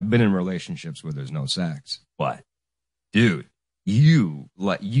been in relationships where there's no sex. What? Dude, you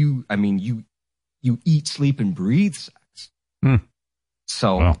eat, sleep, and breathe sex.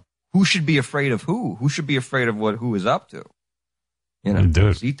 So who should be afraid of who? Who should be afraid of what who is up to? You know,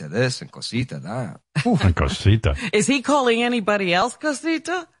 cosita this and cosita that. And cosita. Is he calling anybody else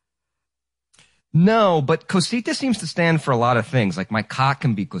cosita? No, but cosita seems to stand for a lot of things. Like my cock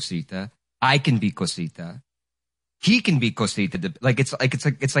can be cosita. I can be cosita. He can be cosita. Like it's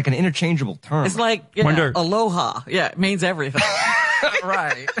like an interchangeable term. It's like aloha. Yeah, it means everything.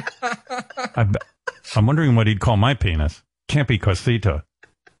 Right. I'm wondering what he'd call my penis. Can't be cosita.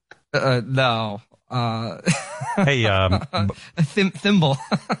 No. Hey, thimble.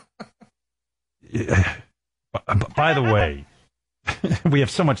 By the way, we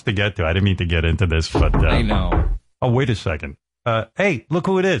have so much to get to. I didn't mean to get into this, but I know. Oh, wait a second. Hey, look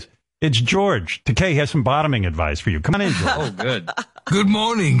who it is. It's George. Takei has some bottoming advice for you. Come on in, George. Oh, good. Good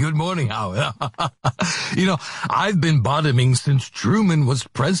morning, Howard. You know, I've been bottoming since Truman was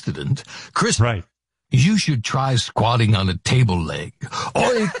president. Chris, right. You should try squatting on a table leg.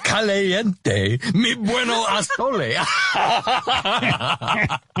 Oy caliente, mi bueno asole.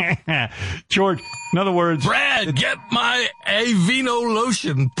 George, in other words... Brad, get my Avino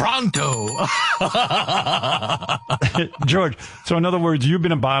lotion pronto. George, so in other words, you've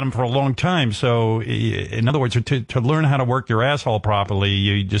been a bottom for a long time. So, in other words, to learn how to work your asshole properly,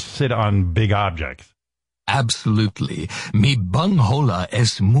 you just sit on big objects. Absolutely. Mi bunghole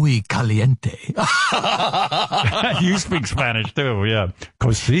es muy caliente. You speak Spanish too, yeah.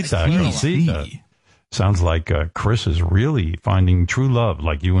 Cosita. Sounds like Chris is really finding true love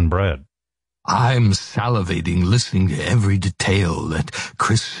like you and Brad. I'm salivating listening to every detail that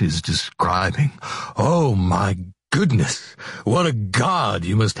Chris is describing. Oh, my goodness. What a god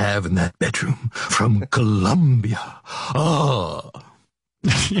you must have in that bedroom. From Colombia. Oh.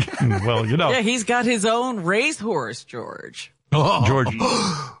 Well, you know. Yeah, he's got his own racehorse, George. George,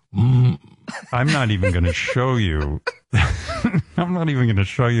 I'm not even going to show you. I'm not even going to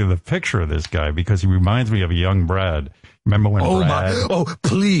show you the picture of this guy because he reminds me of a young Brad. Remember when Brad...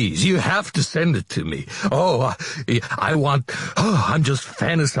 please, you have to send it to me. I'm just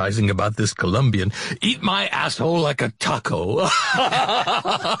fantasizing about this Colombian. Eat my asshole like a taco.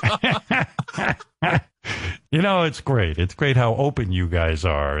 You know, it's great. It's great how open you guys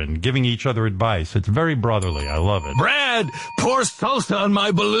are and giving each other advice. It's very brotherly. I love it. Brad, pour salsa on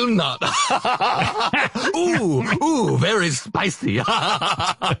my balloon knot. Ooh, very spicy.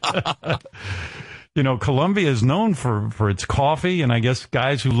 You know, Colombia is known for its coffee and I guess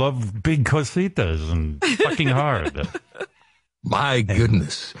guys who love big cositas and fucking hard. My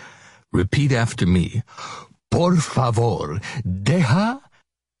goodness. Repeat after me. Por favor, deja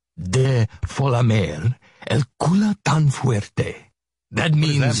de folamer el culo tan fuerte. That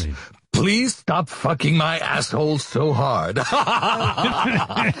means, please stop fucking my asshole so hard. That's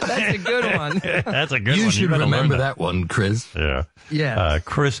a good one. That's a good one. You should remember that one, Chris. Yeah. Yeah.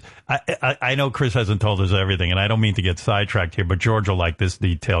 Chris, I know Chris hasn't told us everything, and I don't mean to get sidetracked here, but George will like this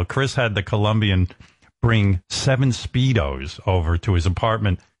detail. Chris had the Colombian bring 7 Speedos over to his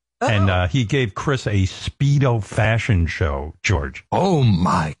apartment, and he gave Chris a Speedo fashion show, George. Oh,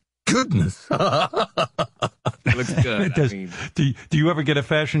 my goodness. Looks good. Do you ever get a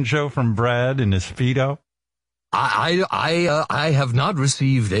fashion show from Brad in his Speedo? I have not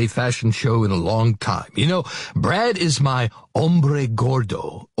received a fashion show in a long time. You know, Brad is my hombre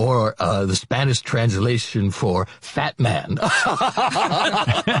gordo, or the Spanish translation for fat man.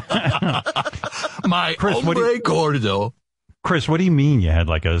 My Chris, hombre gordo. Chris, what do you mean you had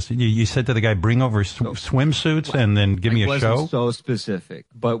like you said to the guy, bring over swimsuits and then give me a show? It wasn't so specific,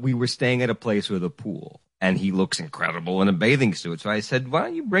 but we were staying at a place with a pool. And he looks incredible in a bathing suit. So I said, why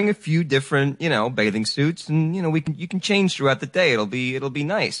don't you bring a few different, bathing suits and, you can change throughout the day. It'll be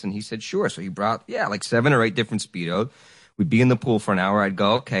nice. And he said, sure. So he brought, like 7 or 8 different Speedos. We'd be in the pool for an hour. I'd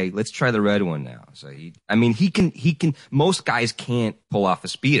go, okay, let's try the red one now. So he can, most guys can't pull off a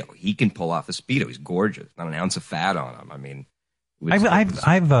Speedo. He can pull off a Speedo. He's gorgeous. Not an ounce of fat on him. I mean,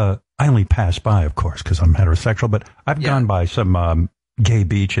 I only passed by, of course, because I'm heterosexual, but I've gone by some, gay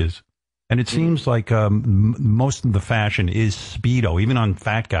beaches. And it seems like most of the fashion is Speedo, even on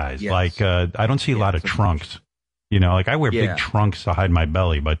fat guys. Yes. Like, I don't see a lot of trunks. Like I wear big trunks to hide my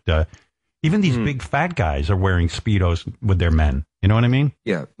belly, but even these big fat guys are wearing Speedos with their men. You know what I mean?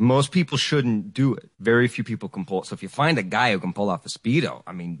 Yeah. Most people shouldn't do it. Very few people can pull. So if you find a guy who can pull off a Speedo,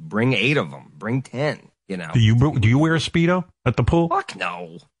 I mean, bring 8 of them. Bring 10, Do you wear a Speedo at the pool? Fuck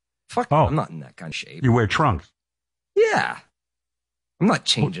no. Fuck no. I'm not in that kind of shape. You wear trunks? Yeah. I'm not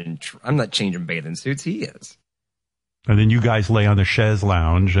changing bathing suits. He is. And then you guys lay on the chaise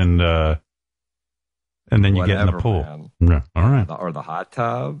lounge and then you get in the pool. Man. Yeah. All right. Or the hot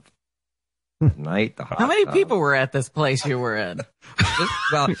tub. At night, the hot How many tub. people were at this place you were in?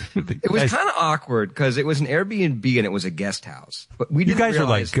 Well, it was kind of awkward because it was an Airbnb and it was a guest house. But we you didn't guys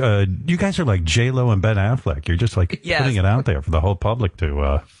realize are like J-Lo and Ben Affleck. You're just like putting it out there for the whole public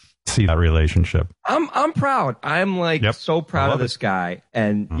to see that relationship. I'm proud. I'm like so proud of this guy.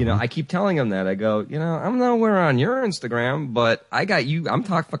 And, you know, I keep telling him that. I go, you know, I'm nowhere on your Instagram, but I got you. I'm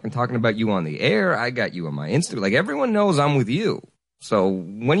fucking talking about you on the air. I got you on my Instagram. Like, everyone knows I'm with you. So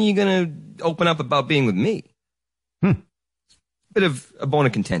when are you going to open up about being with me? Bit of a bone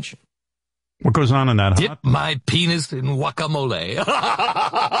of contention. What goes on in that Dip my penis in guacamole.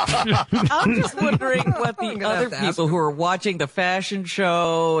 I'm just wondering what the other people who are watching the fashion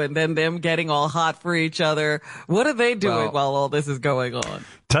show and then them getting all hot for each other, what are they doing while all this is going on?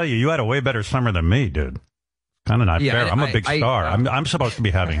 Tell you had a way better summer than me, dude. Kind of not fair. I'm a big star. I'm supposed to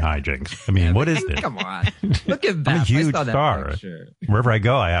be having hijinks. I mean, what is this? Come on. Look at that. I'm a huge star. Wherever I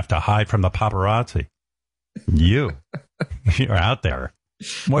go, I have to hide from the paparazzi. You're out there.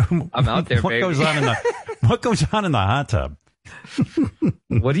 I'm out there, what baby. What goes on in the hot tub?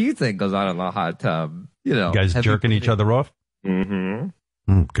 What do you think goes on in the hot tub? You know, you guys jerking each other off? Mm-hmm.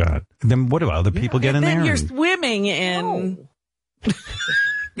 Oh, God. Then what do other people get in there? Then you're swimming in...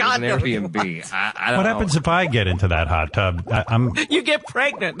 God, an Airbnb. I don't what know. happens if I get into that hot tub? You get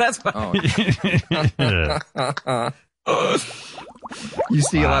pregnant. That's why. You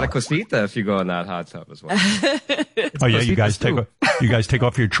see a lot of cosita if you go in that hot tub as well. Oh yeah, you guys take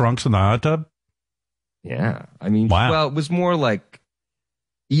off your trunks in the hot tub? Yeah, I mean, well, it was more like,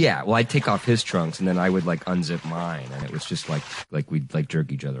 well, I'd take off his trunks and then I would like unzip mine, and it was just like we'd like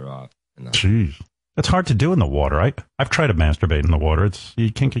jerk each other off. Jeez. It's hard to do in the water. I've tried to masturbate in the water. It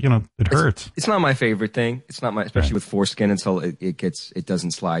hurts. It's not my favorite thing. It's not especially with foreskin, and so it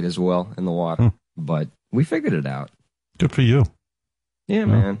doesn't slide as well in the water. But we figured it out. Good for you. Yeah,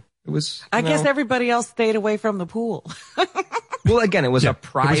 man. It was. I guess everybody else stayed away from the pool. Well, again, it was a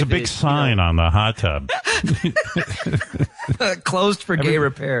private. There was a big sign on the hot tub. Closed for gay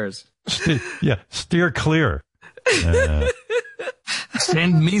repairs. Steer clear.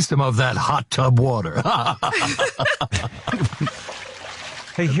 Send me some of that hot tub water.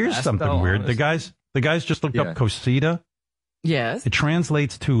 Hey, here's something weird. The guys just looked up cosita. Yes. It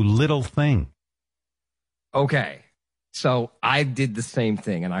translates to little thing. Okay. So I did the same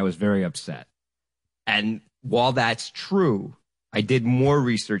thing and I was very upset. And while that's true, I did more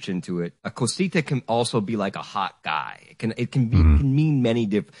research into it. A cosita can also be like a hot guy. It can mean many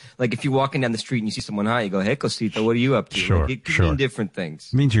different. Like if you're walking down the street and you see someone hot, you go, "Hey, cosita, what are you up to?" Sure, it can mean different things.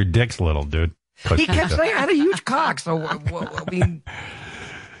 It means your dick's little, dude. He kept saying I had a huge cock. So I mean,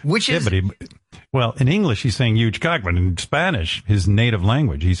 which is well, in English he's saying huge cock, but in Spanish, his native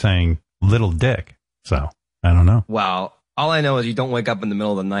language, he's saying little dick. So I don't know. Well, all I know is you don't wake up in the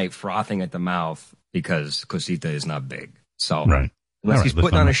middle of the night frothing at the mouth because cosita is not big. So unless he's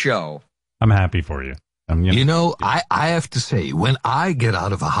putting on a show. I'm happy for you. I have to say, when I get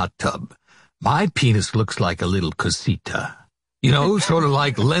out of a hot tub, my penis looks like a little cosita. You know, sort of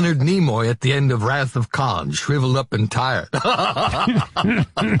like Leonard Nimoy at the end of Wrath of Khan, shriveled up and tired.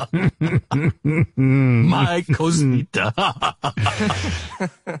 My cosita.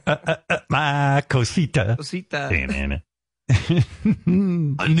 My cosita. Cosita.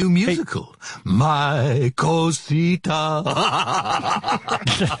 A new musical, My Cosita.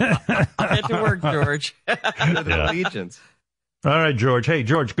 Get to work, George. Allegiance. All right, George. Hey,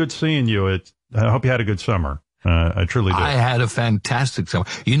 George, good seeing you. I hope you had a good summer. I truly did. I had a fantastic summer.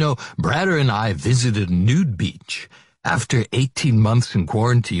 You know, Bradder and I visited a nude beach. After 18 months in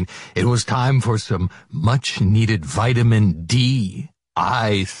quarantine, it was time for some much-needed vitamin D.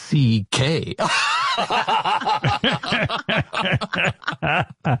 I-C-K. All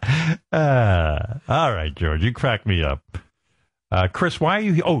right, George, you cracked me up. Chris, why are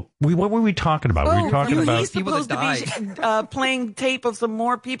you? What were we talking about? We were talking about he's supposed to be playing tape of some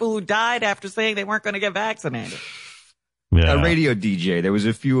more people who died after saying they weren't going to get vaccinated. Yeah. A radio DJ. There was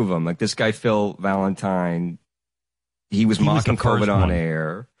a few of them. Like this guy Phil Valentine. He was mocking COVID on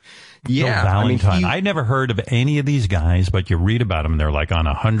air. Yeah, Valentine. I never heard of any of these guys, but you read about them. They're like on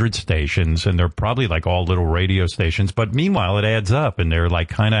 100 stations, and they're probably like all little radio stations. But meanwhile, it adds up, and they're like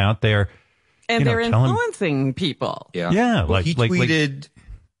kind of out there, and they're influencing people. Yeah. Well, he tweeted,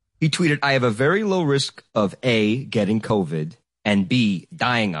 "I have a very low risk of A, getting COVID, and B,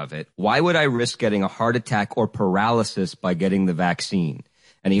 dying of it. Why would I risk getting a heart attack or paralysis by getting the vaccine?"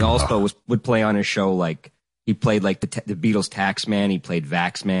 And he also would play on his show like. He played like the Beatles tax man. He played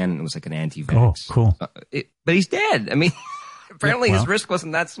Vax Man. It was like an anti-vax. Oh, cool. But he's dead. I mean, apparently his risk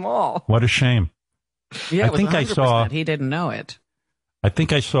wasn't that small. What a shame. Yeah, I think I saw. He didn't know it. I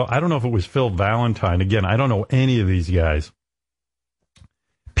think I saw. I don't know if it was Phil Valentine. Again, I don't know any of these guys.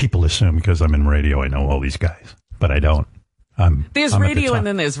 People assume because I'm in radio, I know all these guys, but I don't. There's radio and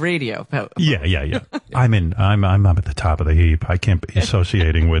then there's radio. Yeah. I'm up at the top of the heap. I can't be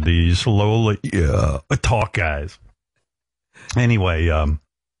associating with these lowly talk guys. Anyway,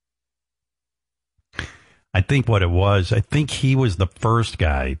 I think what it was, I think he was the first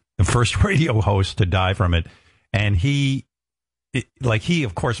guy, the first radio host to die from it. And he,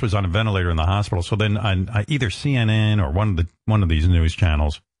 of course, was on a ventilator in the hospital. So then on either CNN or one of these news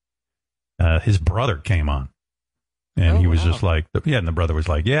channels, his brother came on. And he was just like, and the brother was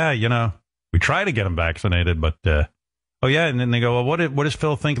like, we try to get him vaccinated, but, and then they go, well, what does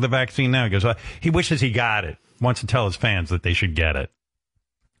Phil think of the vaccine now? He goes, he wishes he got it, wants to tell his fans that they should get it.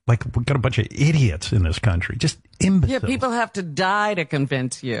 Like, we've got a bunch of idiots in this country, just imbeciles. Yeah, people have to die to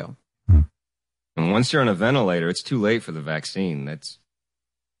convince you. And once you're on a ventilator, it's too late for the vaccine. That's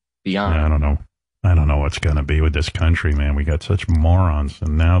beyond. I don't know what's going to be with this country, man. We got such morons,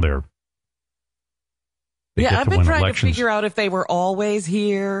 and now they're. I've been trying to figure out if they were always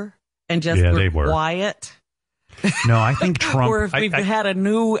here and just were quiet. No, I think Trump. Or if we've had a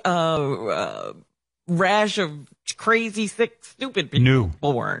new rash of crazy, sick, stupid people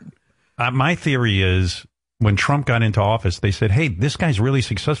born. My theory is when Trump got into office, they said, hey, this guy's really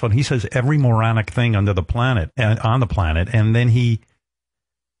successful. And he says every moronic thing on the planet. And then he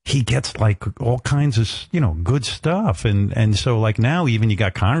gets like all kinds of, good stuff. And so like now even you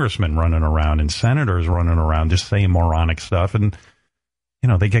got congressmen running around and senators running around just saying moronic stuff. And,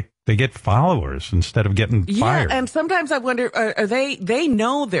 they get followers instead of getting fired. Yeah. And sometimes I wonder, are they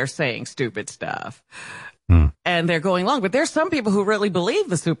know they're saying stupid stuff and they're going along, but there's some people who really believe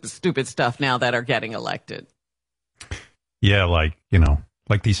the stupid stuff now that are getting elected. Yeah. Like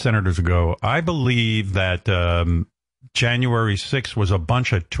these senators go, I believe that, January 6th was a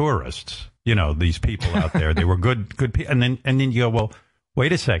bunch of tourists, these people out there. They were good people. And then you go, well,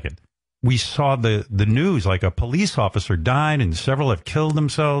 wait a second. We saw the news, like a police officer died and several have killed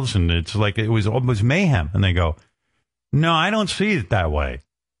themselves. And it's like, it was almost mayhem. And they go, no, I don't see it that way.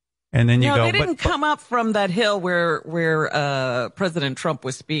 And then you go, they didn't come up from that hill where President Trump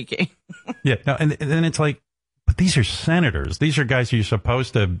was speaking. Yeah. No, and then it's like, but these are senators. These are guys you're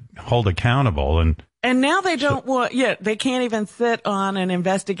supposed to hold accountable. And now they don't want, they can't even sit on an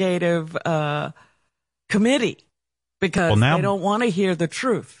investigative committee because they don't want to hear the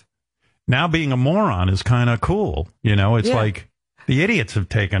truth. Now being a moron is kind of cool. It's like the idiots have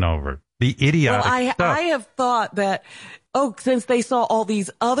taken over. The idiotic stuff. I have thought that, since they saw all these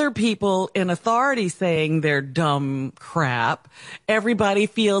other people in authority saying their dumb crap, everybody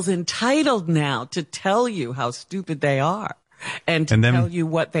feels entitled now to tell you how stupid they are and tell you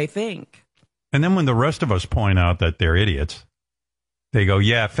what they think. And then when the rest of us point out that they're idiots, they go,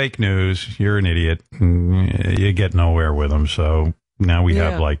 yeah, fake news, you're an idiot. You get nowhere with them. So now we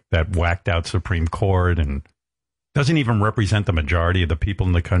have like that whacked out Supreme Court and doesn't even represent the majority of the people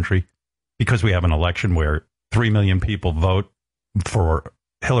in the country because we have an election where 3 million people vote for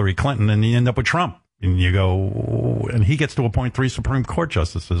Hillary Clinton and you end up with Trump. And you go, and he gets to appoint 3 Supreme Court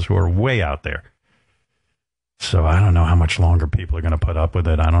justices who are way out there. So I don't know how much longer people are going to put up with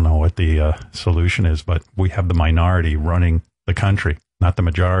it. I don't know what the solution is, but we have the minority running the country, not the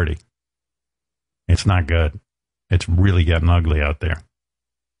majority. It's not good. It's really getting ugly out there.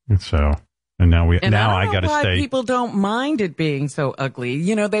 And so, and now I got to stay. People don't mind it being so ugly.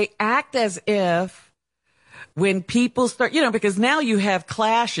 They act as if when people start, because now you have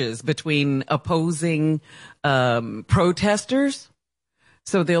clashes between opposing protesters.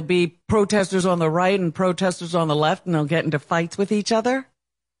 So there'll be protesters on the right and protesters on the left, and they'll get into fights with each other.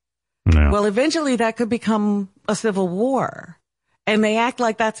 No. Well, eventually that could become a civil war. And they act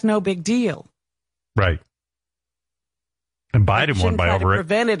like that's no big deal. Right. And Biden won by over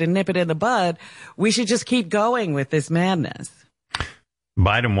prevent it and nip it in the bud. We should just keep going with this madness.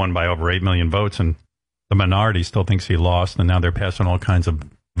 Biden won by over 8 million votes, and the minority still thinks he lost, and now they're passing all kinds of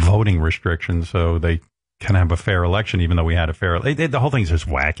voting restrictions so they can have a fair election, even though we had a fair. The whole thing's just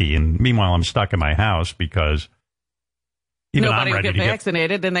wacky. And meanwhile, I'm stuck in my house because nobody will get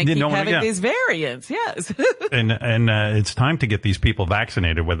vaccinated, and they keep having these variants. Yes, and it's time to get these people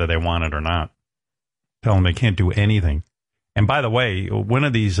vaccinated, whether they want it or not. Tell them they can't do anything. And by the way, one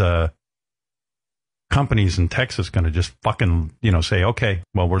of these companies in Texas going to just fucking say, okay,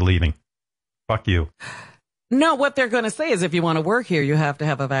 well, we're leaving. Fuck you. No, what they're going to say is if you want to work here, you have to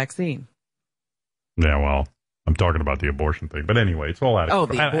have a vaccine. Yeah, well, I'm talking about the abortion thing. But anyway, it's all out of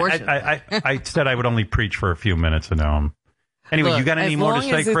the abortion. I said I would only preach for a few minutes, and now I'm... Anyway, Look, you got any more to say,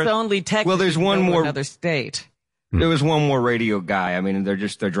 Chris? As long as it's only technically well, there's one more... another state. There was one more radio guy. I mean, they're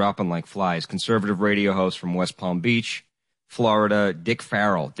dropping like flies. Conservative radio host from West Palm Beach, Florida, Dick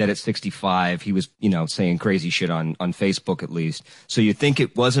Farrell, dead at 65. He was, saying crazy shit on Facebook at least. So you think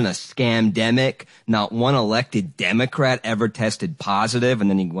it wasn't a scamdemic? Not one elected Democrat ever tested positive. And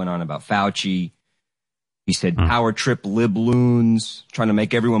then he went on about Fauci. He said power trip libloons, trying to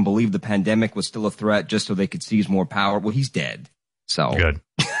make everyone believe the pandemic was still a threat just so they could seize more power. Well, he's dead. So good.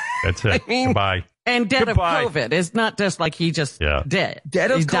 That's it. Goodbye. And dead Goodbye. Of COVID. It's not just like he just dead.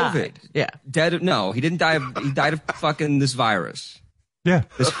 Dead of he COVID. Died. Yeah. Dead of, no, he didn't die of, he died of fucking this virus. Yeah.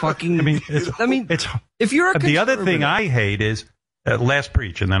 This fucking, it's, if you're the other thing I hate is, last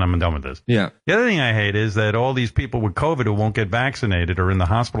preach, and then I'm done with this. Yeah. The other thing I hate is that all these people with COVID who won't get vaccinated are in the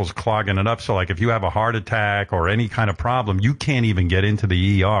hospitals clogging it up. So like if you have a heart attack or any kind of problem, you can't even get into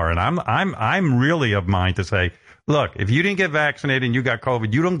the ER. And I'm really of mind to say, look, if you didn't get vaccinated and you got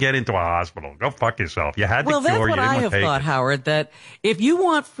COVID, you don't get into a hospital. Go fuck yourself. You had the cure. Well, that's what I have thought, Howard, that if you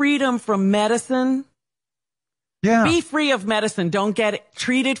want freedom from medicine, be free of medicine. Don't get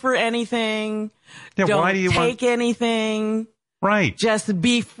treated for anything. Yeah, don't why do you take anything. Right. Just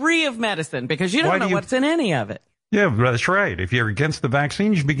be free of medicine because you don't know what's in any of it. Yeah, that's right. If you're against the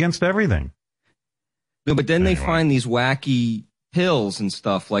vaccine, you should be against everything. No, but then they find these wacky pills and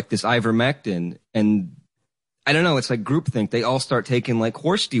stuff like this ivermectin, and I don't know, it's like groupthink. They all start taking like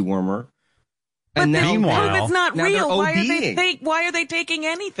horse dewormer. But and then meanwhile, it's not real. Why are they taking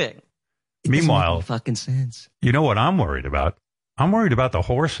anything? Meanwhile, fucking sense. You know what I'm worried about? I'm worried about the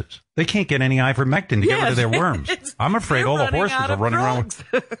horses. They can't get any ivermectin to get rid of their worms. I'm afraid all the horses are running around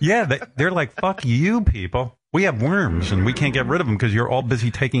with... Yeah, they're like, fuck you people. We have worms and we can't get rid of them because you're all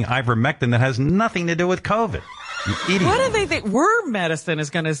busy taking ivermectin that has nothing to do with COVID. You idiot. What do they think? Worm medicine is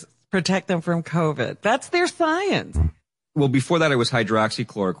going to protect them from COVID. That's their science. Well, before that, it was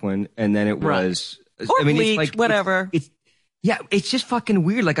hydroxychloroquine, and then it was... Or bleach, it's like, whatever. It's just fucking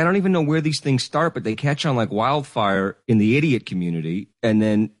weird. Like, I don't even know where these things start, but they catch on like wildfire in the idiot community. And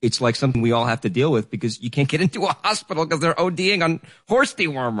then it's like something we all have to deal with because you can't get into a hospital because they're ODing on horse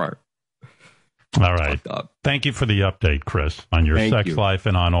dewormer. All right. Thank you for the update, Chris, on your sex life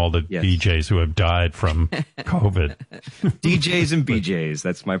and on all the DJs who have died from COVID. DJs and BJs.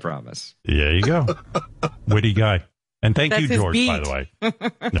 That's my promise. There you go. Witty guy. And thank you, George, by the way.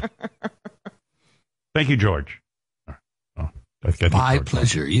 No. Thank you, George. My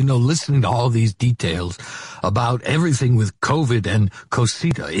pleasure. Listening to all these details about everything with COVID and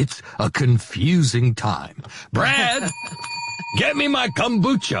Cosita, it's a confusing time. Brad, get me my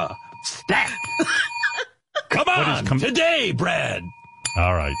kombucha. Stat. Come on, today, Brad.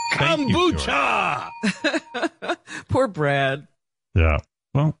 All right. Kombucha. Poor Brad. Yeah.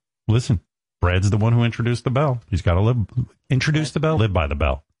 Well, listen, Brad's the one who introduced the bell. He's got to introduce the bell, live by the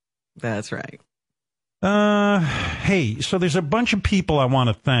bell. That's right. Hey, so there's a bunch of people I want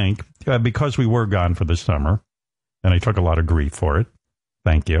to thank because we were gone for the summer, and I took a lot of grief for it.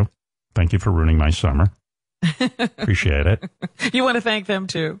 Thank you. Thank you for ruining my summer. Appreciate it. You want to thank them,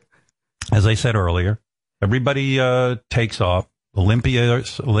 too. As I said earlier, everybody takes off.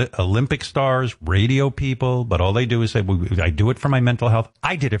 Olympic stars, radio people, but all they do is say, I do it for my mental health.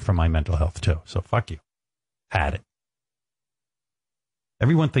 I did it for my mental health, too, so fuck you. Had it.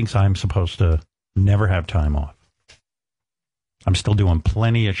 Everyone thinks I'm supposed to never have time off. I'm still doing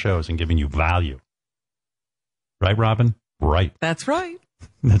plenty of shows and giving you value. Right, Robin? Right. That's right.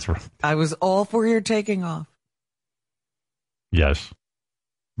 That's right. I was all for your taking off. Yes.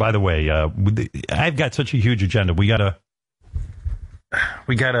 By the way, I've got such a huge agenda. We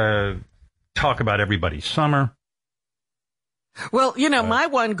gotta talk about everybody's summer. Well, my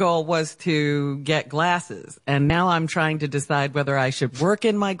one goal was to get glasses, and now I'm trying to decide whether I should work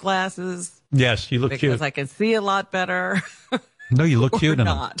in my glasses. Yes, you look cute. Because I can see a lot better. No, you look cute in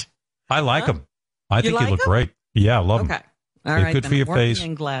them. Not. I like them. I think you look great. Yeah, I love them. Okay. All right. Good for your face.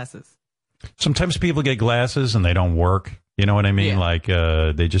 In glasses. Sometimes people get glasses and they don't work. You know what I mean? Yeah. Like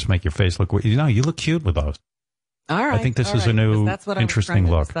they just make your face look weird. You look cute with those. All right. I think this is a new, interesting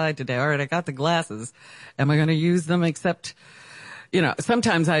look. Decide today. All right, I got the glasses. Am I going to use them? Except,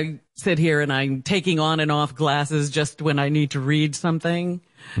 sometimes I sit here and I'm taking on and off glasses just when I need to read something.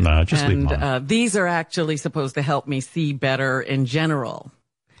 No, just leave them on. These are actually supposed to help me see better in general.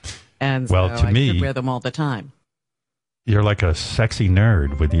 And so to I should wear them all the time. You're like a sexy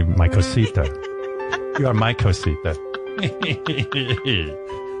nerd with you, my cosita. You are my cosita.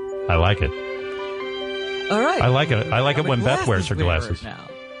 I like it. All right. I like it when Beth wears her glasses. Now.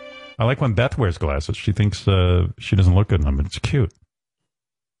 I like when Beth wears glasses. She thinks she doesn't look good in them, but it's cute.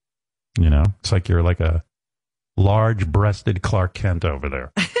 You know, it's like you're like a large-breasted Clark Kent over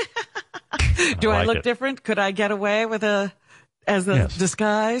there. Do I look different? Could I get away with as a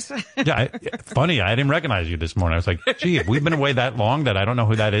disguise? Yeah, funny. I didn't recognize you this morning. I was like, gee, have we been away that long that I don't know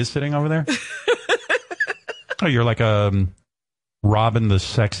who that is sitting over there? Oh, you're like Robin the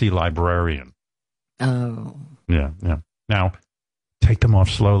sexy librarian. Oh. Yeah. Now, take them off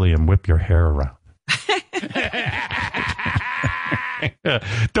slowly and whip your hair around.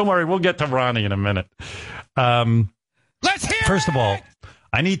 Don't worry, we'll get to Ronnie in a minute. Let's hear First of all,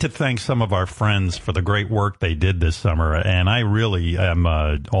 I need to thank some of our friends for the great work they did this summer, and I really am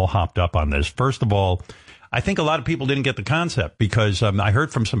all hopped up on this. First of all, I think a lot of people didn't get the concept because I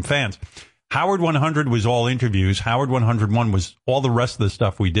heard from some fans. Howard 100 was all interviews. Howard 101 was all the rest of the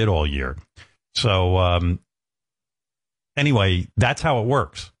stuff we did all year. So anyway, that's how it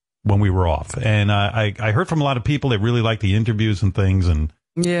works when we were off. And I heard from a lot of people that really liked the interviews and things. And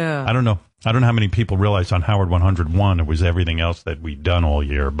yeah, I don't know how many people realized on Howard 101 it was everything else that we'd done all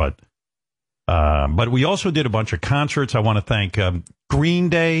year. But we also did a bunch of concerts. I want to thank Green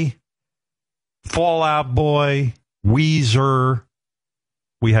Day, Fall Out Boy, Weezer.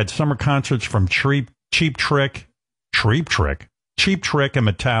 We had summer concerts from Cheap Trick, and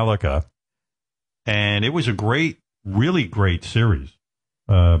Metallica. And it was a really great series.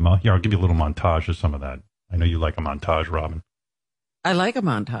 I'll give you a little montage of some of that. I know you like a montage, Robin. I like a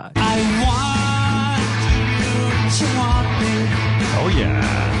montage. I want you to want me. Oh, yeah.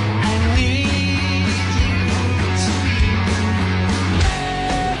 I need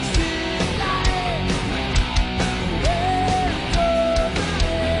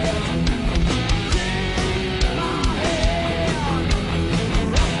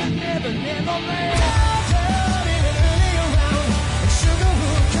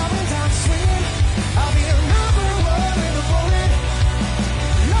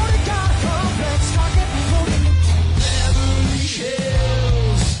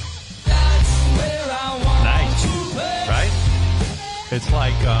It's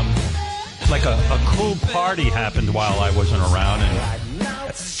like a cool party happened while I wasn't around, and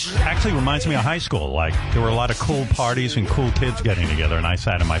it actually reminds me of high school. Like, there were a lot of cool parties and cool kids getting together, and I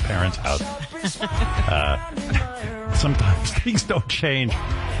sat in my parents' house. Sometimes things don't change.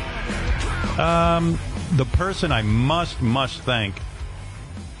 The person I must thank,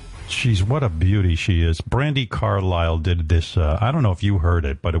 what a beauty she is. Brandy Carlisle did this, I don't know if you heard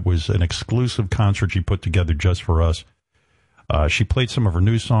it, but it was an exclusive concert she put together just for us. She played some of her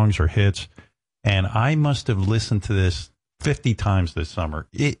new songs, her hits, and I must have listened to this 50 times this summer.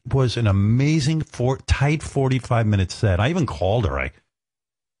 It was an amazing, tight 45-minute set. I even called her. I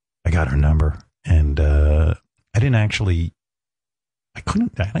got her number, and I didn't actually,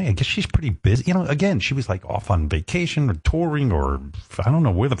 I guess she's pretty busy. You know, again, she was like off on vacation or touring or I don't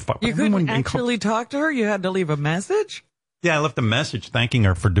know where the fuck. You couldn't actually talk to her? You had to leave a message? Yeah, I left a message thanking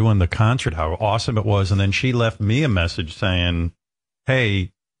her for doing the concert, how awesome it was. And then she left me a message saying,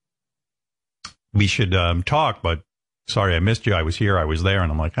 hey, we should talk, but sorry, I missed you. I was here. I was there.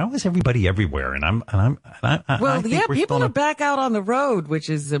 And I'm like, how is everybody everywhere? And well, yeah, people are back out on the road,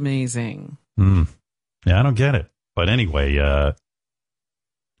 which is amazing. Yeah, I don't get it. But anyway,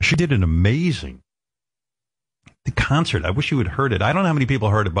 she did an amazing concert. I wish you had heard it. I don't know how many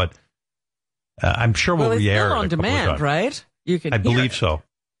people heard it, but I'm sure we'll re-air it. It's still on demand, right? You can. I believe so.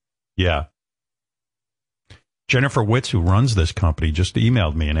 Yeah. Jennifer Witz, who runs this company, just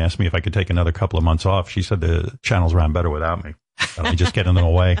emailed me and asked me if I could take another couple of months off. She said the channels ran better without me. I just get in the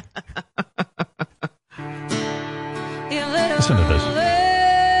way. Listen to this.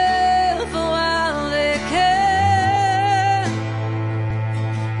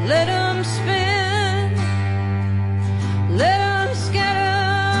 Let them spin. Let them scatter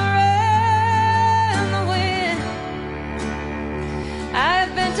in the wind.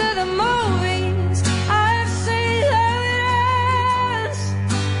 I've been to the movies. I've seen evidence.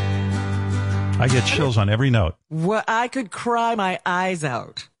 I get chills on every note. Well, I could cry my eyes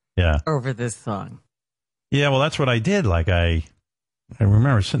out. Yeah. Over this song. Yeah, well, that's what I did. Like, I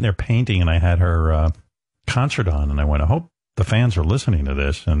remember sitting there painting, and I had her concert on, and I went, I hope the fans are listening to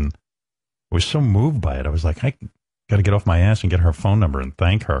this, and I was so moved by it. I was like, I got to get off my ass and get her phone number and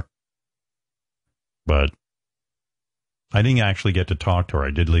thank her. But I didn't actually get to talk to her.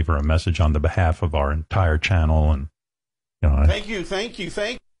 I did leave her a message on the behalf of our entire channel, and thank you. Yeah, thank you.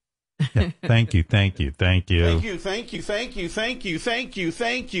 Thank you, thank you, thank you, thank you, thank you, thank you, thank you,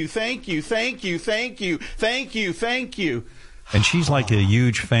 thank you, thank you, thank you, thank you. And she's like a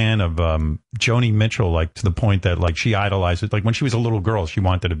huge fan of Joni Mitchell, like to the point that like she idolized it. Like when she was a little girl, she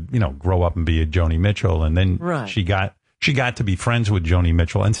wanted to, grow up and be a Joni Mitchell. And then she got to be friends with Joni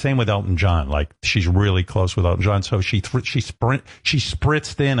Mitchell, and same with Elton John. Like she's really close with Elton John. So she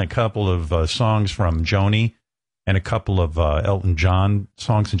spritzed in a couple of songs from Joni and a couple of Elton John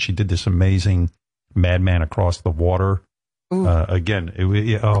songs, and she did this amazing Madman Across the Water. Again, it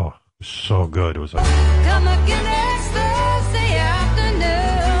was so good. It was like, Come again next Thursday afternoon.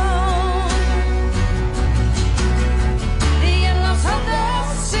 The in-laws hope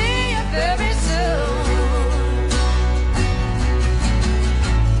they'll see you very soon.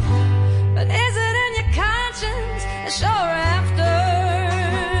 But is it in your conscience that you're after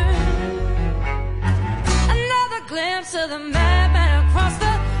another glimpse of the madman across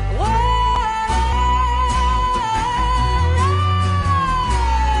the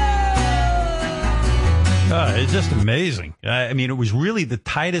it's just amazing. I mean, it was really the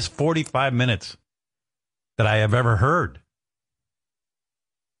tightest 45 minutes that I have ever heard.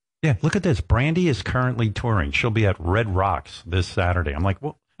 Yeah, look at this. Brandy is currently touring. She'll be at Red Rocks this Saturday. I'm like,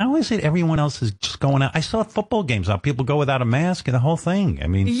 well, how is it everyone else is just going out? I saw football games now. People go without a mask and the whole thing. I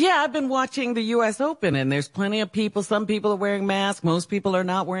mean, yeah, I've been watching the U.S. Open, and there's plenty of people. Some people are wearing masks. Most people are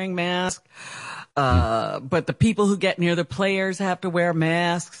not wearing masks. But the people who get near the players have to wear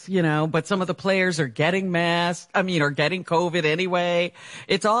masks, but some of the players are getting masks. Or getting COVID anyway.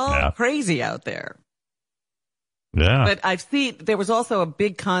 It's all crazy out there. Yeah. But there was also a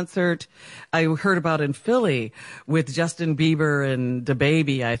big concert I heard about in Philly with Justin Bieber and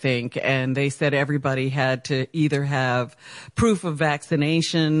DaBaby, I think. And they said everybody had to either have proof of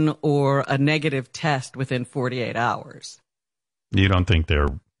vaccination or a negative test within 48 hours. You don't think they're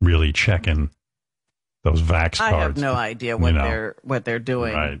really checking those vax cards? I have no idea what they're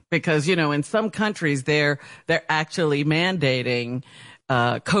doing. Right. Because, in some countries they're actually mandating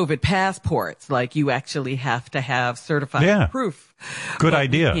COVID passports. Like you actually have to have certified proof. Good but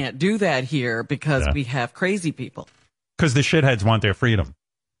idea. We can't do that here because we have crazy people. Because the shitheads want their freedom.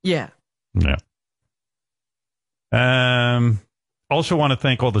 Yeah. Yeah. Also want to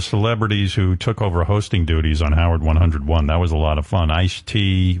thank all the celebrities who took over hosting duties on Howard 101. That was a lot of fun.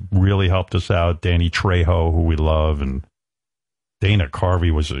 Ice-T really helped us out. Danny Trejo, who we love, and Dana Carvey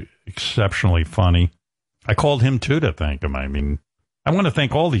was exceptionally funny. I called him, too, to thank him. I mean, I want to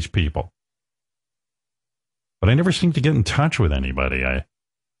thank all these people. But I never seem to get in touch with anybody. I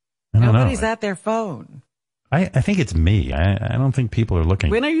don't know. Nobody's at their phone. I think it's me. I don't think people are looking.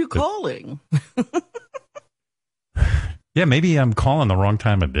 When are you calling? Yeah, maybe I'm calling the wrong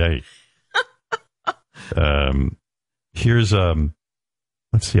time of day. Here's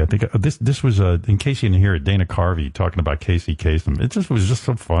let's see. I think this was in case you didn't hear it, Dana Carvey talking about Casey Kasem. It was just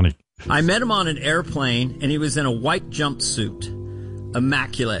so funny. I met him on an airplane, and he was in a white jumpsuit,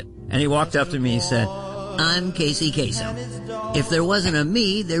 immaculate. And he walked up to me and said, "I'm Casey Kasem. If there wasn't a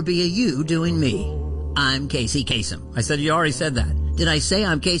me, there'd be a you doing me. I'm Casey Kasem." I said, "You already said that." "Did I say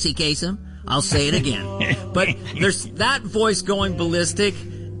I'm Casey Kasem? I'll say it again." But there's that voice going ballistic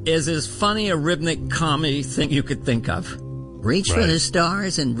is as funny a rhythmic comedy thing you could think of. "Reach for the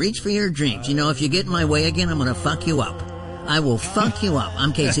stars and reach for your dreams. If you get in my way again, I'm going to fuck you up. I will fuck you up.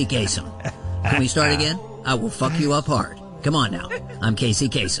 I'm Casey Kasem. Can we start again? I will fuck you up hard. Come on now. I'm Casey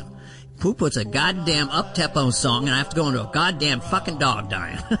Kasem." Who puts a goddamn up-tempo song and I have to go into a goddamn fucking dog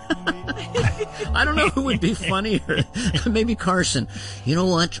dying? I don't know who would be funnier. Maybe Carson. "You know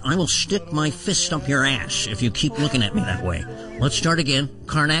what? I will stick my fist up your ass if you keep looking at me that way. Let's start again.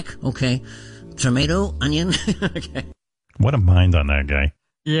 Karnak, okay. Tomato, onion." Okay. What a mind on that guy.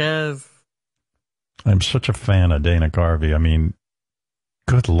 Yes. I'm such a fan of Dana Carvey. I mean,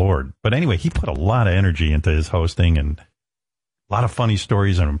 good Lord. But anyway, he put a lot of energy into his hosting and a lot of funny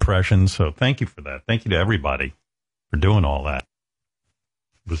stories and impressions. So thank you for that. Thank you to everybody for doing all that.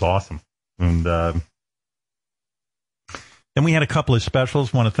 It was awesome. And then we had a couple of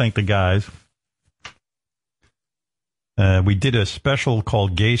specials. Want to thank the guys. We did a special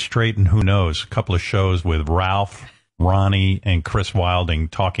called Gay, Straight, and Who Knows. A couple of shows with Ralph, Ronnie, and Chris Wilding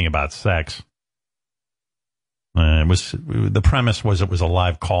talking about sex. The premise was it was a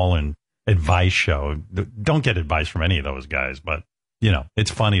live call-in advice show. Don't get advice from any of those guys, but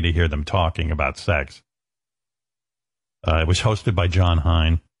it's funny to hear them talking about sex. It was hosted by John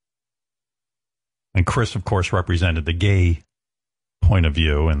Hine, and Chris, of course, represented the gay point of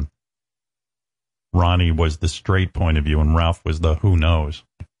view, and Ronnie was the straight point of view, and Ralph was the who knows.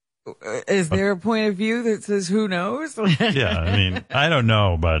 Is there a point of view that says who knows? Yeah, I mean, I don't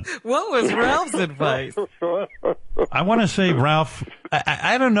know, but what was Ralph's advice? I want to say Ralph,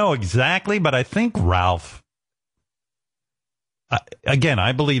 I don't know exactly, but I think Ralph again,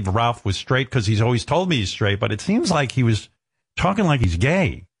 I believe Ralph was straight because he's always told me he's straight, but it seems like he was talking like he's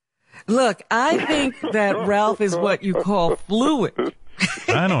gay. Look, I think that Ralph is what you call fluid.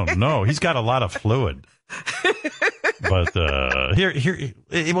 I don't know. He's got a lot of fluid. But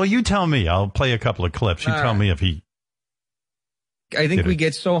well, you tell me. I'll play a couple of clips. You tell me if he. I think we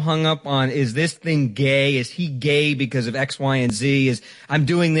get so hung up on, is this thing gay? Is he gay because of X, Y, and Z? I'm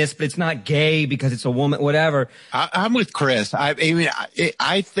doing this, but it's not gay because it's a woman, whatever. I'm with Chris. I mean,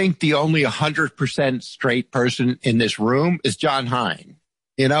 I think the only 100% straight person in this room is John Hine.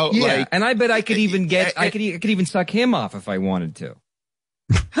 You know? Yeah, like, and I bet I could even I could even suck him off if I wanted to.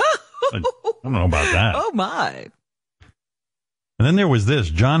 I don't know about that. Oh, my. And then there was this.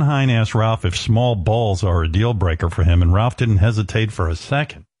 John Hine asked Ralph if small balls are a deal breaker for him, and Ralph didn't hesitate for a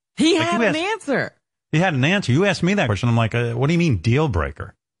second. He had an answer. He had an answer. You asked me that question. I'm like, what do you mean deal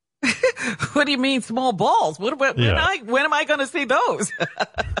breaker? What do you mean small balls? When am I going to see those?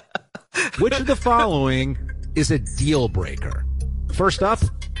 Which of the following is a deal breaker? First up,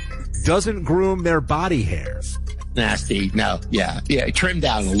 doesn't groom their body hairs. Nasty. No. Yeah. Trim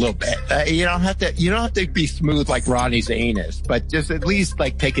down a little bit. You don't have to be smooth like Ronnie's anus, but just at least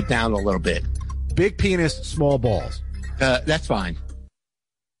like take it down a little bit. Big penis, small balls. That's fine.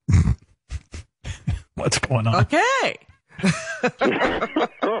 What's going on? Okay.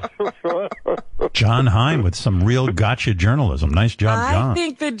 John Hine with some real gotcha journalism. Nice job, John. I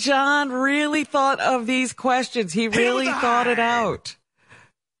think that John really thought of these questions. He really thought it out.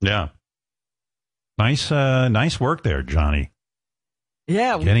 Yeah. Nice work there, Johnny.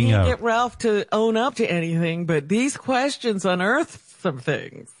 Yeah, we can't get Ralph to own up to anything, but these questions unearth some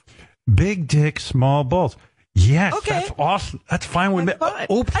things. Big dick, small balls. Yes, okay. That's awesome. That's fine with me. Fine.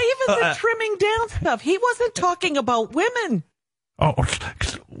 I even said trimming down stuff. He wasn't talking about women. Oh,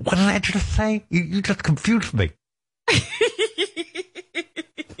 what did I just say? You just confused me.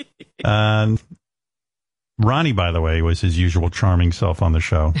 Ronnie, by the way, was his usual charming self on the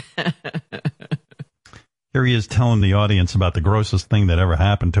show. Here he is telling the audience about the grossest thing that ever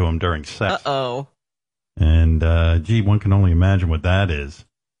happened to him during sex. Uh-oh. And, gee, one can only imagine what that is.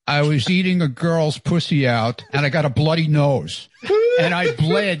 I was eating a girl's pussy out, and I got a bloody nose. And I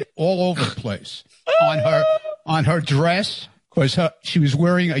bled all over the place. On her dress, because she was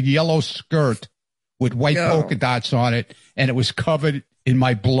wearing a yellow skirt with white polka dots on it, and it was covered in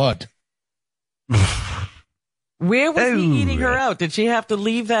my blood. Where was he eating her out? Did she have to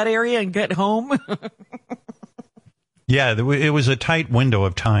leave that area and get home? Yeah, it was a tight window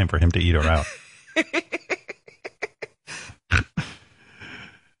of time for him to eat her out.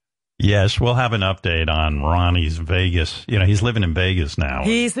 Yes, we'll have an update on Ronnie's Vegas. You know, he's living in Vegas now.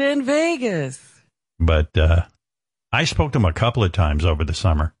 He's in Vegas. But I spoke to him a couple of times over the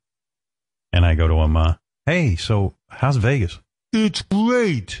summer. And I go to him, hey, so how's Vegas? It's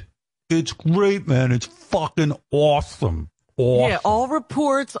great. It's great, man. It's fucking awesome. Yeah, all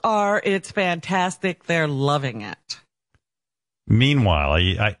reports are it's fantastic. They're loving it. Meanwhile,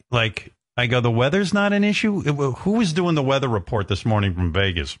 I go, the weather's not an issue? Who was doing the weather report this morning from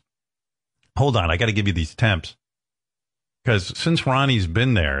Vegas? Hold on, I got to give you these temps. Because since Ronnie's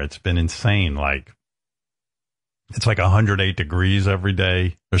been there, it's been insane. It's like 108 degrees every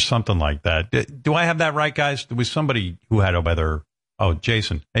day or something like that. Do I have that right, guys? There was somebody who had a weather. Oh,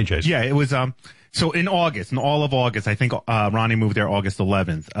 Jason. Hey, Jason. Yeah, it was. So in August, in all of August, I think Ronnie moved there August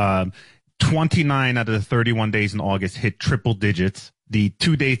 11th. 29 out of the 31 days in August hit triple digits. The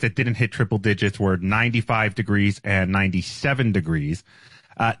 2 days that didn't hit triple digits were 95 degrees and 97 degrees.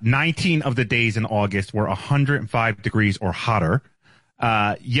 19 of the days in August were 105 degrees or hotter.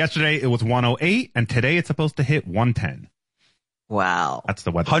 Yesterday it was 108, and today it's supposed to hit 110. Wow. That's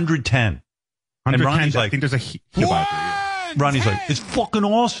the weather. 110. 110. I think there's a heat about there. Ronnie's like, it's fucking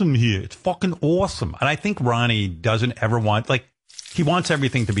awesome here. It's fucking awesome. And I think Ronnie doesn't ever want, he wants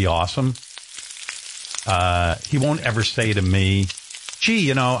everything to be awesome. He won't ever say to me,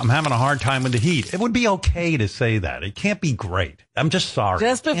 gee, I'm having a hard time with the heat. It would be okay to say that. It can't be great. I'm just sorry.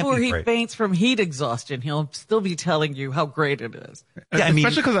 Just before he faints from heat exhaustion, he'll still be telling you how great it is. Yeah, I mean,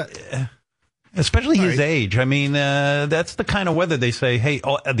 especially his age. I mean, that's the kind of weather they say, hey,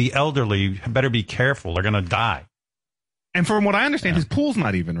 the elderly better be careful. They're going to die. And from what I understand, his pool's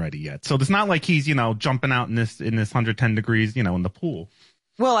not even ready yet. So it's not like he's, jumping out in this 110 degrees, in the pool.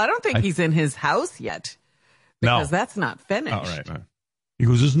 Well, I don't think he's in his house yet. Because that's not finished. Oh, right. He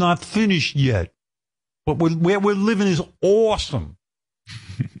goes, it's not finished yet. But where we're living is awesome.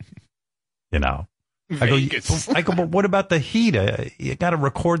 I go, but what about the heat? You got to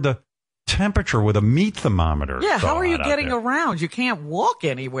record the temperature with a meat thermometer. Yeah, how are you getting around? You can't walk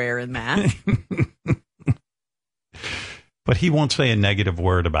anywhere in that. But he won't say a negative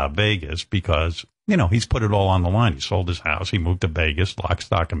word about Vegas because, he's put it all on the line. He sold his house. He moved to Vegas, lock,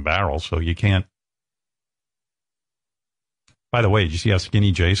 stock, and barrel. So you can't. By the way, did you see how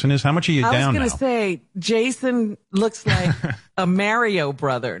skinny Jason is? How much are you down now? I was going to say, Jason looks like a Mario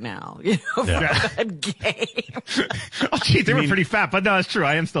brother now, from that game. Oh, geez, they were pretty fat, but no, it's true.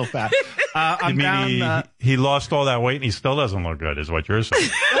 I am still fat. I'm down. He lost all that weight and he still doesn't look good, is what you're saying.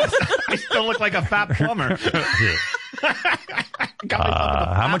 I still look like a fat plumber.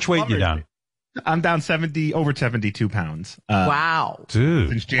 How much weight you down? I'm down over 72 pounds. Wow. Dude.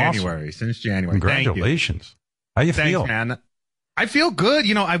 Since January. Awesome. Since January. Congratulations. How you feel? Man. I feel good.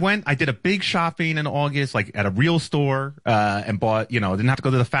 I did a big shopping in August, like at a real store, and bought, didn't have to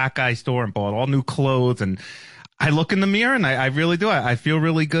go to the fat guy store and bought all new clothes. And I look in the mirror and I really do. I feel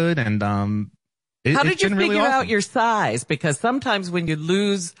really good. And, how did you figure out your size? Because sometimes when you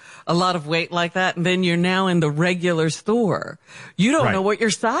lose a lot of weight like that and then you're now in the regular store, you don't know what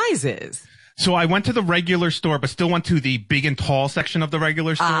your size is. So I went to the regular store, but still went to the big and tall section of the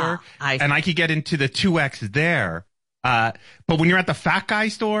regular store. And I could get into the 2X there. But when you're at the fat guy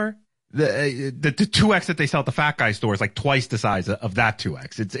store, the 2X that they sell at the fat guy store is like twice the size of that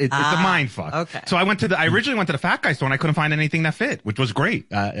 2X. It's a mind fuck. Okay. So I originally went to the fat guy store and I couldn't find anything that fit, which was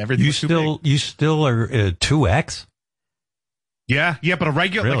great. Everything was too big. You still are 2X? Yeah, but a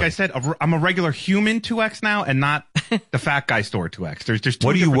regular, Really? like I said, I'm a regular human 2X now and not the fat guy store 2X. There's two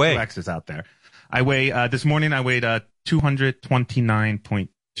What do you different weigh? 2Xs out there. I weigh, this morning I weighed,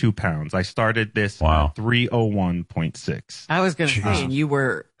 229.2 pounds. I started this Wow. 301.6. I was going to say, and you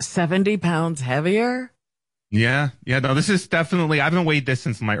were 70 pounds heavier? Yeah. No, this is definitely, I haven't weighed this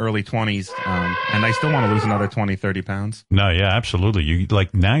since my early 20s. And I still want to lose another 20, 30 pounds. No, yeah, absolutely.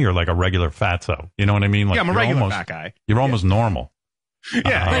 Now you're like a regular fatso. You know what I mean? Like Yeah, I'm a regular fat guy. You're almost normal.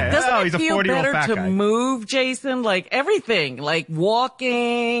 Yeah. Doesn't he's it a feel 40-year-old better fat to guy. move, Jason? Like everything, like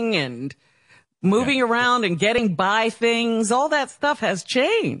walking and moving around and getting by things, all that stuff has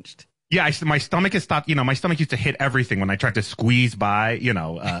changed. Yeah, my stomach has stopped. My stomach used to hit everything when I tried to squeeze by,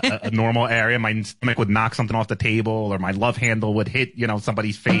 a normal area. My stomach would knock something off the table, or my love handle would hit,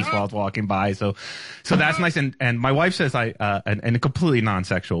 somebody's face while I was walking by. So that's nice. And my wife says in a completely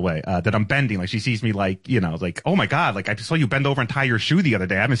non-sexual way, that I'm bending. Like she sees me like, oh my God, like I just saw you bend over and tie your shoe the other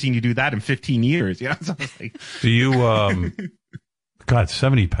day. I haven't seen you do that in 15 years. So I was like, Do you, God,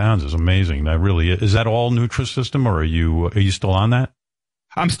 70 pounds is amazing. That really is. that all Nutrisystem, or are you still on that?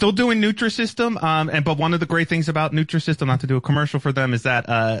 I'm still doing Nutrisystem, but one of the great things about Nutrisystem, not to do a commercial for them, is that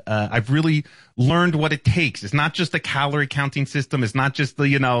I've really learned what it takes. It's not just a calorie counting system. It's not just the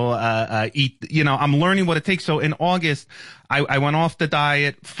I'm learning what it takes. So in August, I went off the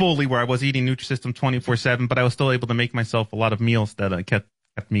diet fully, where I was eating Nutrisystem 24/7, but I was still able to make myself a lot of meals that kept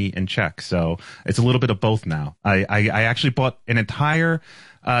me in check. So it's a little bit of both now. I actually bought an entire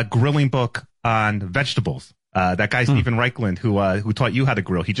grilling book on vegetables. That guy, Stephen Reichland, who taught you how to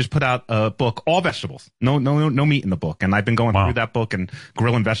grill, he just put out a book, all vegetables. No meat in the book. And I've been going through that book and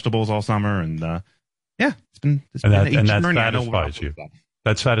grilling vegetables all summer. And, it's been that journey. satisfies you.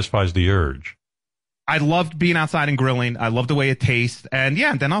 That satisfies the urge. I loved being outside and grilling. I love the way it tastes. And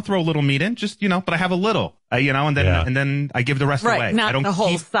then I'll throw a little meat in, just, but I have a little, and then I give the rest away. Right, not I don't the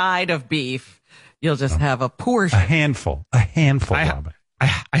whole side of beef. You'll just have a portion. A handful, Robin.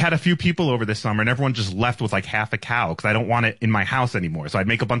 I had a few people over this summer and everyone just left with like half a cow because I don't want it in my house anymore. So I'd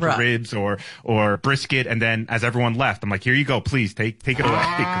make a bunch of ribs or brisket. And then as everyone left, I'm like, here you go. Please take it away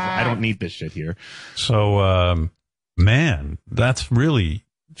because I don't need this shit here. So, man, that's really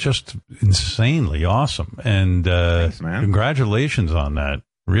just insanely awesome. And, thanks, man. Congratulations on that.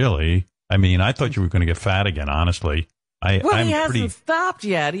 Really. I mean, I thought you were going to get fat again, honestly. He hasn't stopped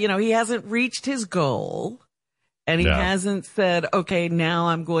yet. He hasn't reached his goal. And he hasn't said, okay, now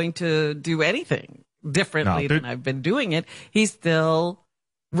I'm going to do anything differently than I've been doing it. He's still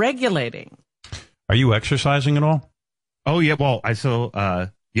regulating. Are you exercising at all? Oh, yeah. Well, I've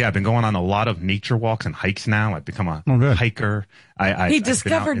been going on a lot of nature walks and hikes now. I've become a hiker. He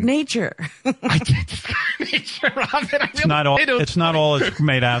discovered nature. I did discover nature, Robin. It's not all it's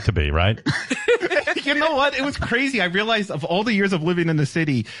made out to be, right? You know what? It was crazy. I realized of all the years of living in the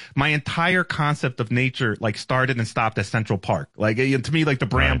city, my entire concept of nature started and stopped at Central Park. To me, the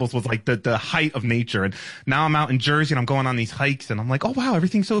Brambles was the height of nature. And now I'm out in Jersey and I'm going on these hikes and I'm like, oh wow,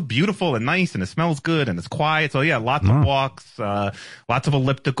 everything's so beautiful and nice and it smells good and it's quiet. So yeah, lots of walks, lots of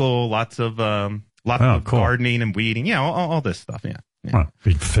elliptical, lots of gardening and weeding. All this stuff. Yeah. Well,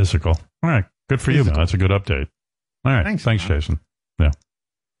 be physical. All right. Good for you, man. That's a good update. All right. Thanks, Jason. Yeah.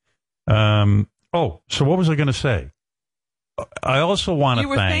 So what was I going to say? I also want to You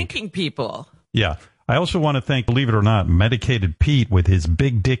were thanking people. Yeah. I also want to thank, believe it or not, Medicated Pete with his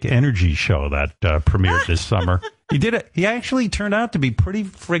Big Dick Energy show that premiered this summer. He did it. He actually turned out to be pretty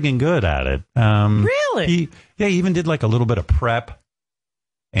friggin' good at it. Really? He even did like a little bit of prep.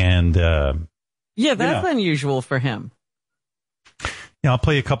 And yeah, that's unusual for him. Yeah, I'll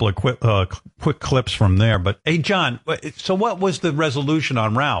play a couple of quick clips from there. But hey, John, so what was the resolution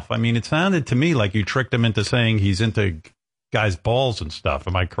on Ralph? I mean, it sounded to me like you tricked him into saying he's into guys' balls and stuff.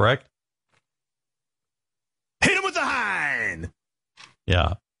 Am I correct? Hit him with the hind.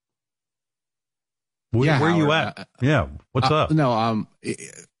 Yeah. Where are you at? Yeah. What's up? No,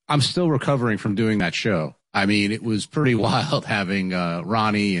 I'm still recovering from doing that show. I mean, it was pretty wild having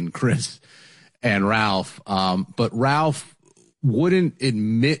Ronnie and Chris and Ralph. But Ralph wouldn't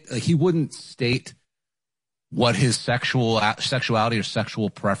admit, he wouldn't state what his sexuality or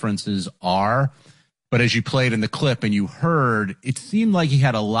sexual preferences are. But as you played in the clip and you heard, it seemed like he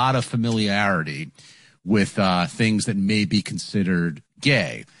had a lot of familiarity with things that may be considered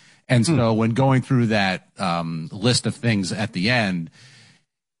gay. And so when going through that list of things at the end,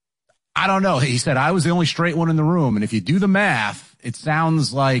 I don't know. He said, I was the only straight one in the room. And if you do the math, it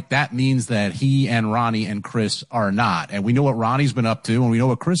sounds like that means that he and Ronnie and Chris are not. And we know what Ronnie's been up to, and we know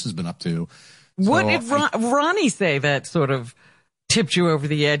what Chris has been up to. What did Ronnie say that sort of tipped you over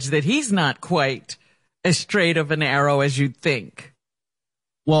the edge, that he's not quite as straight of an arrow as you'd think?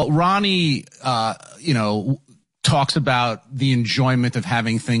 Well, Ronnie, talks about the enjoyment of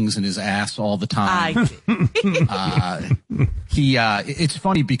having things in his ass all the time. It's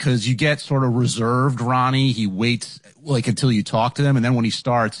funny because you get sort of reserved Ronnie. He waits like until you talk to him. And then when he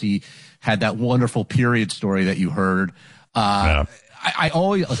starts, he had that wonderful period story that you heard. I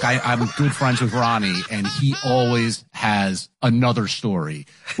always, I'm good friends with Ronnie, and he always has another story,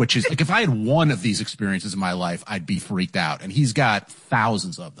 which is like, if I had one of these experiences in my life, I'd be freaked out. And he's got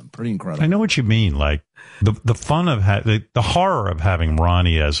thousands of them. Pretty incredible. I know what you mean. Like the fun of the horror of having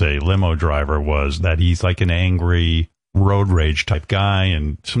Ronnie as a limo driver was that he's like an angry road rage type guy.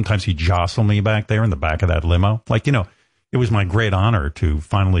 And sometimes he'd jostle me back there in the back of that limo. Like, it was my great honor to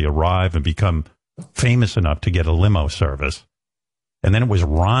finally arrive and become famous enough to get a limo service. And then it was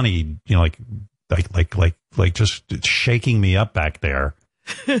Ronnie, like just shaking me up back there.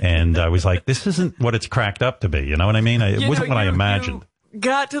 And I was like, this isn't what it's cracked up to be. You know what I mean? It wasn't what I imagined. You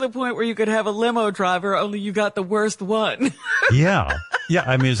got to the point where you could have a limo driver, only you got the worst one. Yeah.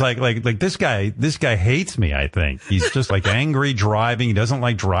 I mean, it's like this guy hates me, I think. He's just like angry driving. He doesn't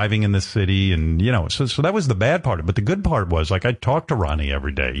like driving in the city. And, so that was the bad part. But the good part was, like, I talked to Ronnie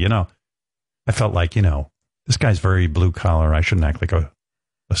every day, I felt like, this guy's very blue collar. I shouldn't act like a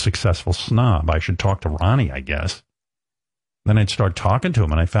successful snob. I should talk to Ronnie, I guess. Then I'd start talking to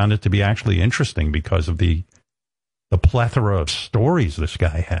him, and I found it to be actually interesting because of the plethora of stories this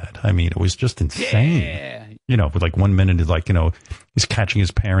guy had. I mean, it was just insane. Yeah. With like 1 minute is like, he's catching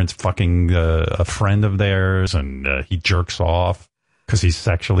his parents fucking a friend of theirs, and he jerks off because he's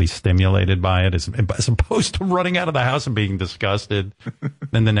sexually stimulated by it, as opposed to running out of the house and being disgusted.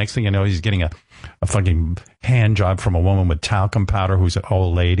 Then the next thing you know, he's getting a fucking hand job from a woman with talcum powder who's an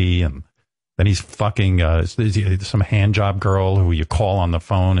old lady. And then he's fucking some hand job girl who you call on the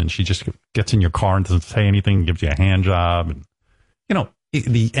phone, and she just gets in your car and doesn't say anything, gives you a hand job. And,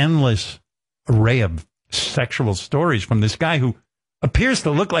 the endless array of sexual stories from this guy who appears to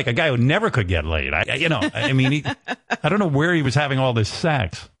look like a guy who never could get laid. I don't know where he was having all this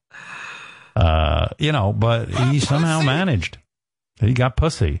sex, but he somehow managed. He got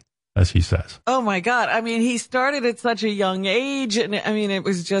pussy, as he says. Oh my God. I mean, he started at such a young age, and I mean, it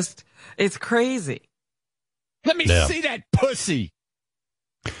was just, it's crazy. Let me see that pussy.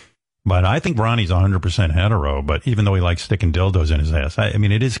 But I think Ronnie's 100% hetero, but even though he likes sticking dildos in his ass, I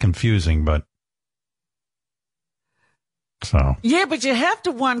mean, it is confusing, but so. Yeah, but you have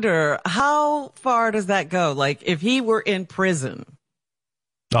to wonder, how far does that go? Like, if he were in prison.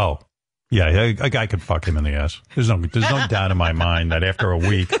 Oh, yeah, a guy could fuck him in the ass. There's no doubt in my mind that after a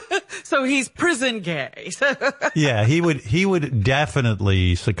week. So he's prison gay. Yeah, he would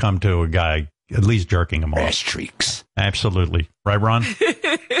definitely succumb to a guy at least jerking him off. Ass streaks. Absolutely. Right, Ron?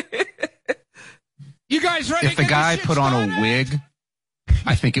 You guys ready? If the guy put on a wig,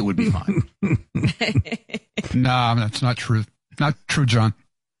 I think it would be fine. No, that's not true. Not true, John.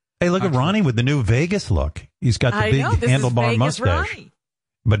 Hey, look at Ronnie with the new Vegas look. He's got the big handlebar mustache,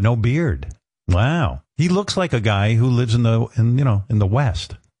 but no beard. Wow, he looks like a guy who lives in the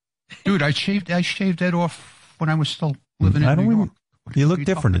West. Dude, I shaved that off when I was still living in New York. You look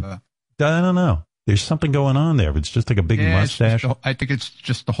different. I don't know. There's something going on there. It's just like a big mustache. I think it's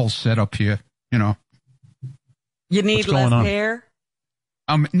just the whole setup here. You need less hair?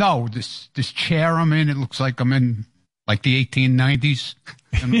 No, this chair I'm in, it looks like I'm in like the 1890s.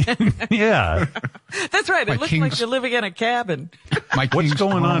 Yeah. That's right. My It looks king's- like you're living in a cabin. What's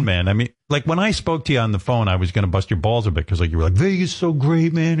going on, man? I mean, like when I spoke to you on the phone, I was going to bust your balls a bit because like you were like, Vegas is so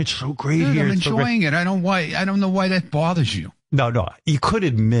great, man. It's so great Dude, here. I'm It's so great." enjoying it. I don't know why that bothers you. No. You could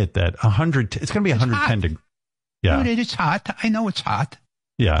admit that 100. It's going to be 110 degrees. Yeah. Dude, it's hot. I know it's hot.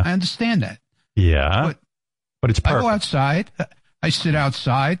 Yeah. I understand that. Yeah. But it's I perfect. go outside. I sit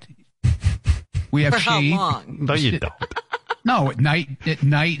outside. We have For how shade. long? No, you don't. No, at night. At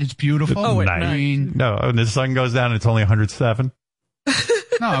night, it's beautiful. Oh, at Night. Green. No, when the sun goes down, it's only 107.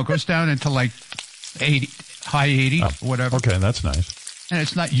 No, it goes down into like 80, high 80s, whatever. Okay, that's nice. And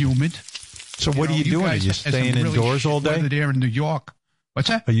it's not humid. So what are you doing? Are guys you have some staying really indoors all day? weather there in New York. What's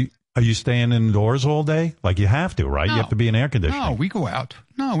that? Are you staying indoors all day? Like you have to, right? No. You have to be in air conditioning. No, we go out.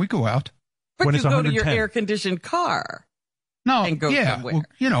 But When you it's go to 110. your air-conditioned car. No, And go yeah, somewhere.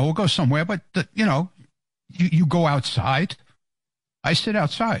 we'll go somewhere, but you go outside. I sit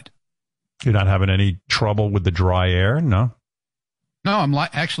outside. You're not having any trouble with the dry air? No? No, I'm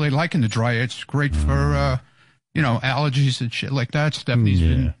actually liking the dry air. It's great for, allergies and shit like that. Stephanie's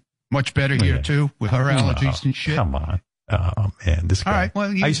been much better here, too, with her allergies and shit. Come on. Oh, man, this guy. All right, well,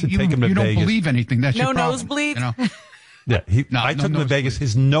 I used to take him to you don't Vegas. believe anything. That's No your problem. nosebleed? You know? Yeah, I took him to Vegas.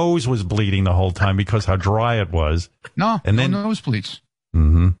 His nose was bleeding the whole time because how dry it was. No, and then no nosebleeds.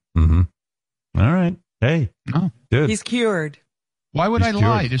 Mm-hmm. All right. Hey. No. Good. He's cured. Why would He's I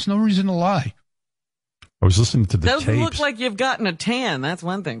lie? cured. There's no reason to lie. I was listening to the Doesn't tapes. look like you've gotten a tan. That's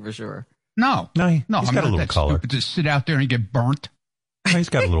one thing for sure. No, he's I'm got a not little that color. stupid to sit out there and get burnt. No, he's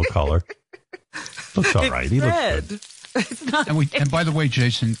got a little color. Looks all right. He looks red. good. It's not And by the way,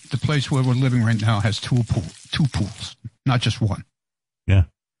 Jason, the place where we're living right now has two pools, not just one. Yeah.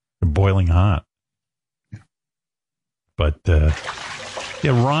 They're boiling hot. But,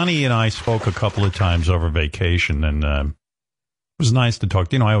 Ronnie and I spoke a couple of times over vacation, and it was nice to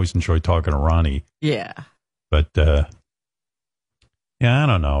talk. I always enjoy talking to Ronnie. Yeah. But, I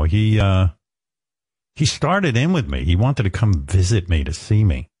don't know. He started in with me. He wanted to come visit me to see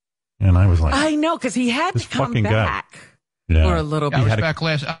me. And I was like, I know, because he had to this come fucking guy. back Yeah. for a little Yeah,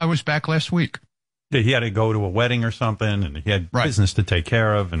 bit. I was back last week. Yeah, he had to go to a wedding or something, and he had business to take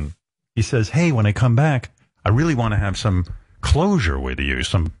care of. And he says, hey, when I come back, I really want to have some closure with you,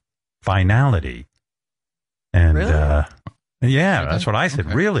 some finality. And, Really? yeah, that's what I said,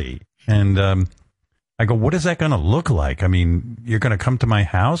 really. And I go, what is that going to look like? I mean, you're going to come to my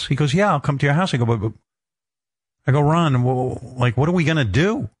house? He goes, yeah, I'll come to your house. I go, Ron, what are we going to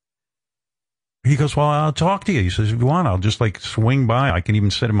do? He goes, well, I'll talk to you. He says, if you want, I'll just swing by. I can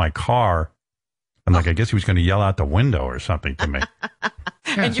even sit in my car. And I guess he was going to yell out the window or something to me.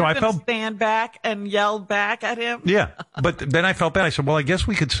 And So you're I going to felt, stand back and yell back at him? yeah. But then I felt bad. I said, well, I guess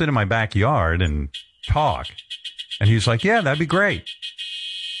we could sit in my backyard and talk. And he was like, yeah, that'd be great.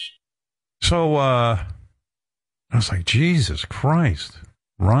 So I was like, Jesus Christ.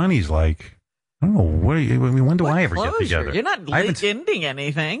 Ronnie's like, I don't know, when do I ever Closure. get together? You're not I haven't- ending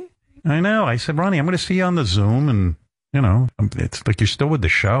anything. I know. I said, Ronnie, I'm going to see you on the Zoom, and it's like you're still with the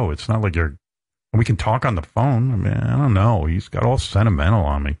show. It's not like we can talk on the phone. I mean, I don't know. He's got all sentimental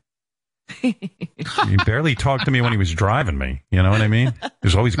on me. He barely talked to me when he was driving me. You know what I mean?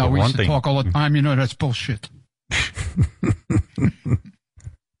 There's always No, we used to grunting. talk all the time. That's bullshit.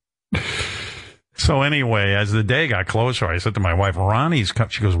 So anyway, as the day got closer, I said to my wife,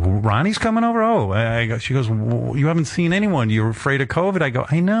 she goes, Ronnie's coming over? Oh, she goes, you haven't seen anyone. You're afraid of COVID? I go,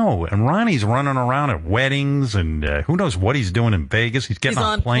 I know. And Ronnie's running around at weddings, and who knows what he's doing in Vegas. He's getting He's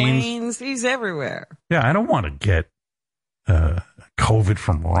on planes. He's everywhere. Yeah, I don't want to get COVID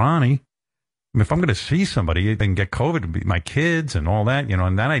from Ronnie. I mean, if I'm going to see somebody and get COVID, it'd be my kids and all that,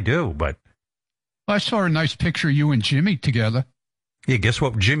 and then I do. But Well, I saw a nice picture of you and Jimmy together. yeah, guess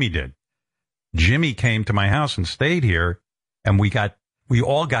what Jimmy did? Jimmy came to my house and stayed here, and we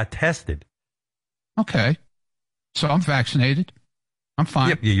all got tested. Okay. So I'm vaccinated. I'm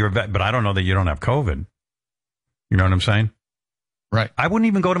fine. Yep, but I don't know that you don't have COVID. You know what I'm saying? Right. I wouldn't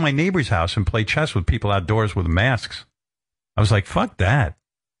even go to my neighbor's house and play chess with people outdoors with masks. I was like, fuck that.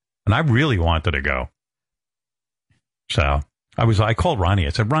 And I really wanted to go. So I called Ronnie. I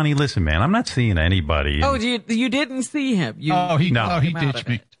said, Ronnie, listen, man, I'm not seeing anybody. Oh, you didn't see him. He ditched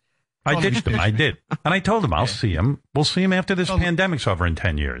me. I ditched him. I did. And I told him I'll see him. We'll see him after this pandemic's over in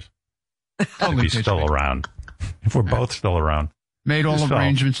 10 years. If he's still around. If we're both still around. Made all So-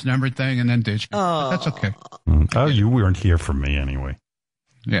 arrangements and everything and then ditched me. But that's okay. Oh, you weren't here for me anyway.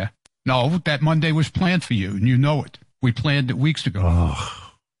 Yeah. No, that Monday was planned for you, and you know it. We planned it weeks ago.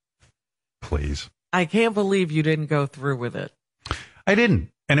 Oh, please. I can't believe you didn't go through with it. I didn't.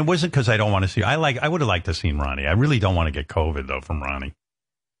 And it wasn't because I don't want to see. I would have liked to seen Ronnie. I really don't want to get COVID, though, from Ronnie.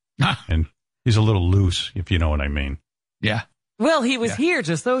 And he's a little loose, if you know what I mean. Yeah. Well, he was here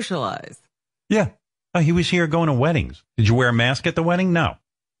to socialize. Yeah. He was here going to weddings. Did you wear a mask at the wedding? No.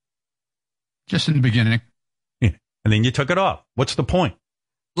 Just in the beginning. Yeah. And then you took it off. What's the point?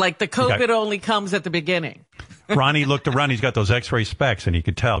 Like the COVID only comes at the beginning. Ronnie looked around. He's got those X-ray specs, and he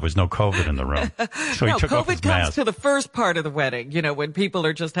could tell there was no COVID in the room. So he took off his COVID comes mask. to the first part of the wedding, when people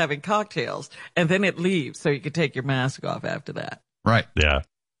are just having cocktails, and then it leaves, so you can take your mask off after that. Right. Yeah.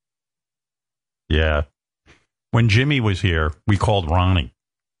 Yeah. When Jimmy was here, we called Ronnie.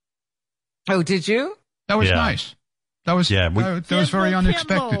 Oh, did you? That was nice. That was that was very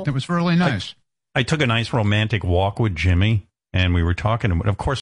unexpected. That was really nice. I took a nice romantic walk with Jimmy, and we were talking. Of course,